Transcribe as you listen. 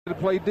To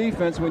play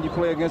defense when you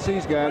play against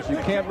these guys. You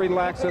can't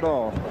relax at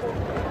all.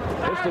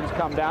 Pistons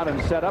come down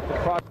and set up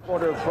across the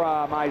border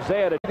from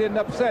Isaiah. He didn't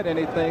upset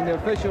anything. The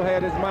official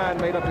had his mind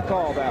made up to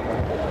call that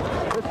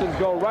one. Pistons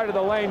go right of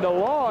the lane to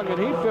Long, and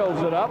he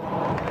fills it up.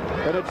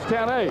 And it's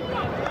 10-8.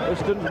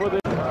 Pistons with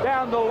it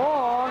down to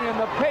Long, and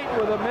the paint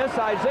with a miss.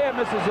 Isaiah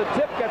misses a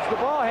tip, gets the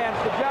ball, hands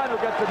to John, who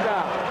gets it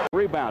down.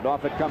 Rebound,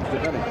 off it comes to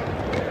Vinny.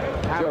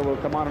 Tyler will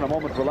come on in a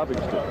moment for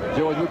Livingston.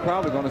 George, we're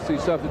probably going to see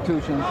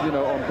substitutions,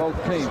 on both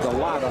teams. A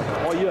lot of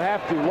them. Well, you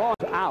have to. Long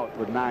out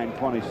with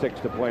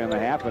 9:26 to play in the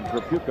half, and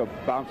Trapuka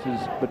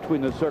bounces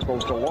between the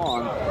circles to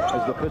Long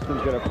as the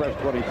Pistons get a fresh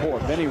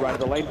 24. Vinny right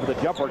of the lane for the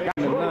jumper.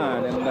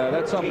 9, and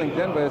that's something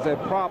Denver has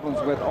had problems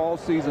with all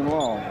season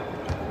long.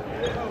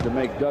 To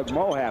make Doug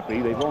Moe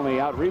happy, they've only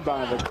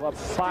out-rebounded the club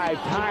 5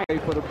 times.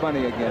 For the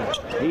bunny again.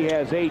 He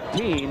has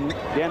 18.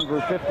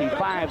 Denver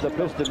 55. The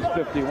Pistons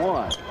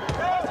 51.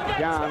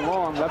 John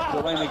Long left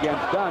the lane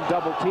against Dunn.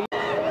 Double team.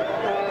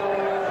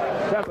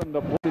 7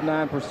 to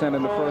 49%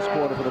 in the first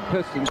quarter for the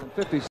Pistons and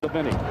 50 to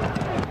Vinny.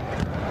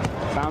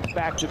 Bounce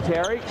back to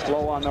Terry.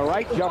 Low on the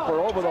right. Jumper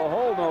over the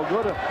hole. No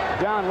good.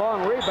 John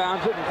Long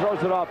rebounds it and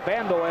throws it off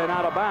Vandeweghe and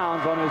out of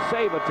bounds on his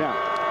save attempt.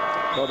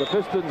 So the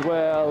Pistons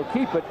will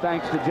keep it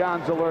thanks to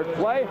John's alert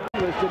play.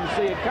 English didn't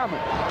see it coming.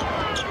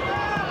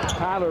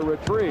 Tyler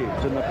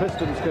retrieves and the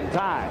Pistons can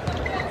tie.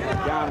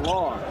 John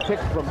Long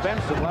picked from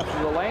Benson left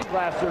of the lane.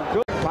 Glasser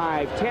good.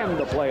 5:10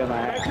 to play in the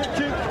half.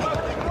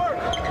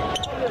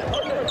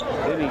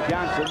 Vinny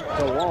Johnson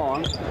to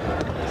Long.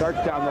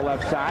 Starts down the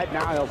left side.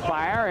 Now he'll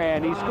fire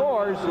and he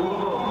scores.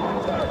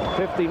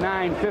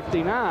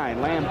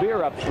 59-59.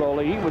 Lambeer up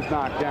slowly. He was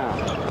knocked down.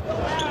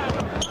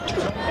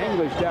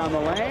 English down the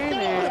lane,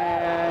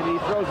 and he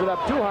throws it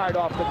up too hard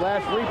off the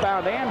glass.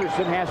 Rebound.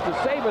 Anderson has to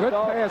save it. Good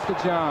though. Pass to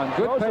John.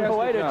 Good Goes pass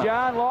away to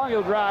John Long.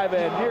 He'll drive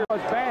in. Near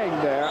was bang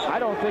there. I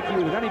don't think he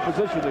was in any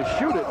position to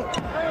shoot it,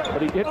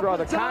 but he did draw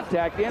the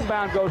contact.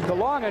 Inbound goes to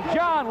Long, and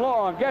John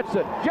Long gets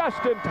it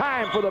just in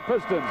time for the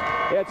Pistons.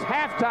 It's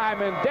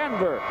halftime in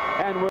Denver,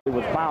 and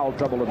with foul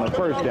trouble in the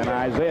first, and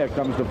Isaiah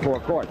comes to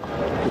forecourt.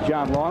 To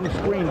John Long,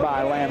 screened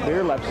by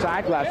Lambeer, left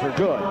side, Glasser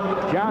good.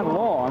 John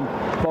Long,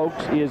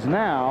 folks, is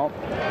now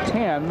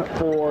 10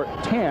 for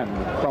 10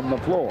 from the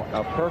floor.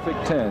 A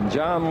perfect 10.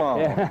 John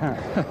Long.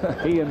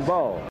 Yeah. He and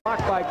Bo.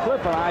 Blocked by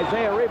Cliff, and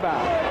Isaiah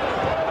rebound.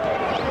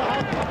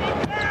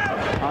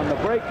 On the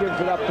break, gives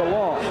it up to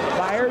Long.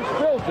 Fires,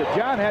 fills it.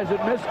 John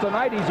hasn't missed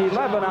tonight. He's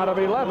 11 out of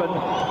 11.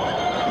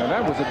 And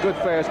that was a good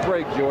fast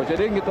break, George. They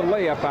didn't get the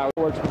layup out.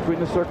 Works between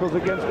the circles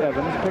against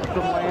Evans. Picked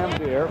from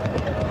Lambeer.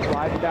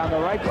 Sliding down the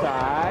right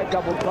side.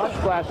 Double touch.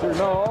 Glasser,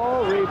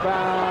 no.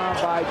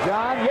 Rebound by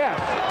John. Yes.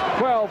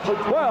 12 for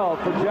 12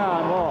 for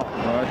John Long.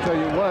 Well, I tell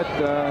you what,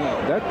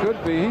 that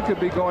could be. He could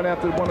be going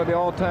after one of the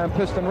all-time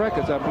Piston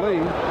records, I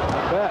believe.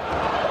 I bet.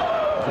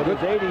 It was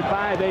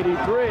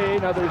 85-83.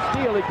 Another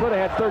steal. He could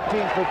have had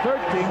 13 for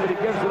 13, but he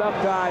gives it up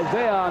to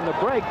Isaiah on the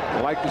break.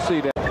 I like to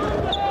see that.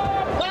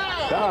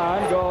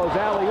 Dunn goes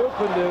alley-oop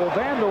into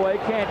Vandeweghe.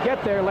 Can't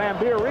get there.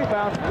 Lambeer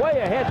rebounds way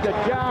ahead to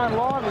John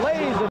Long.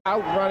 Lays it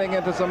out running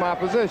into some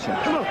opposition.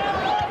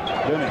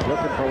 Vinny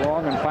looking for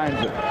Long and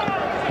finds it.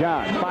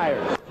 John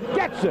fires.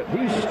 Gets it.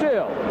 He's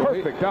still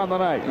perfect on the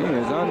night. He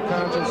is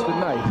unconscious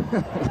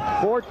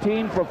tonight.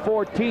 14 for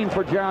 14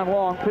 for John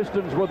Long.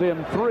 Pistons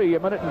within 3.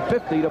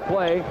 1:50 to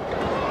play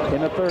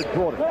in the third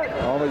quarter.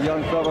 All the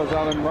young fellows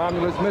out in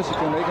Romulus,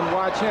 Michigan, they can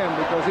watch him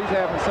because he's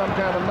having some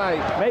kind of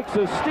night. Makes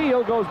a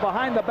steal, goes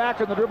behind the back,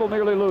 and the dribble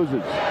nearly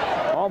loses.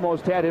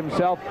 Almost had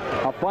himself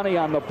a bunny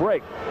on the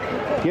break.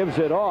 Gives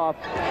it off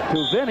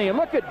to Vinny. And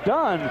look at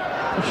Dunn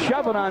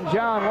shoving on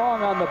John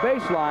Long on the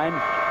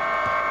baseline.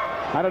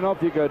 I don't know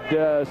if you could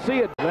see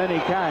it of any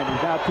kind.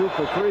 He's now 2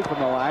 for 3 from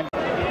the line.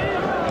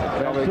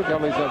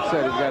 Kelly's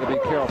upset. He's got to be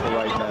careful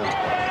right now.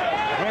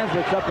 Hands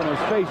it up in his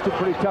face. Two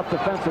pretty tough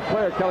defensive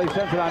player. Kelly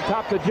sends it on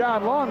top to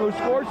John Long, who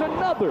scores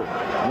another.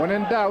 When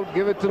in doubt,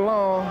 give it to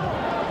Long.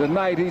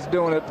 Tonight he's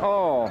doing it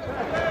all.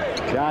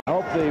 I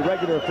hope the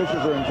regular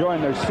officials are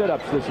enjoying their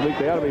sit-ups this week.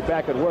 They ought to be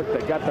back at work.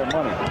 They got their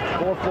money.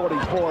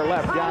 4:44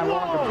 left. John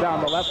Long comes down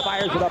the left,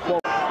 fires it up.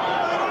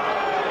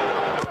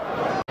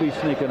 He's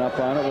sneaking up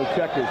on it. Will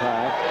check his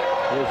high.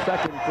 His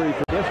second free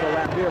for this.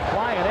 Lambeer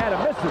flying at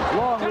him. Misses.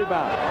 Long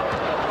rebound.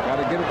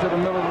 Got to get it to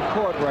the middle of the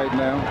court right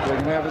now so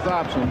he can have his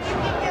options.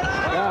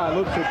 Yeah,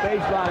 looks at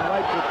baseline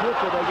right to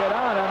Clipper. They get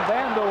on him.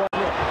 Vandeweghe.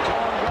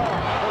 Long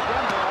gone. For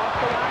Denver. Off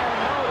the iron.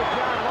 No to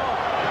John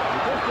Long.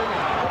 Pistons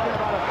looking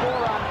about a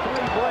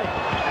 4-on-3 break.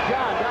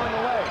 John down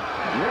the lane.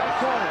 Right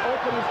corner.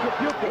 Open is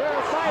Trapuka.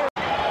 Fire.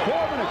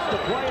 4 minutes to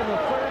play in the